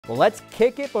Well, let's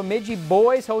kick it. Bemidji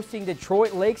boys hosting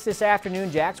Detroit Lakes this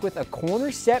afternoon. Jacks with a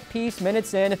corner set piece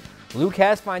minutes in. Luke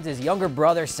Hess finds his younger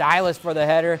brother Silas for the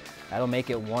header. That'll make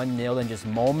it 1-0. Then just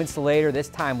moments later, this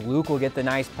time Luke will get the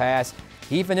nice pass.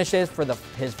 He finishes for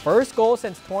his first goal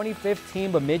since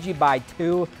 2015. Bemidji by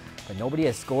 2, but nobody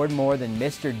has scored more than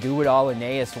Mr. Do-It-All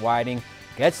Aeneas Whiting.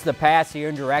 Gets the pass here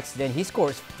and directs it in. He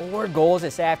scores 4 goals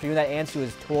this afternoon. That adds to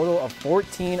his total of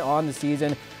 14 on the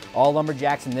season. All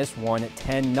Lumberjacks in this one,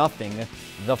 10-0,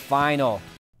 the final.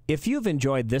 If you've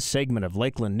enjoyed this segment of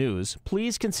Lakeland News,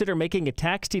 please consider making a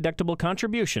tax-deductible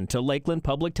contribution to Lakeland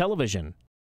Public Television.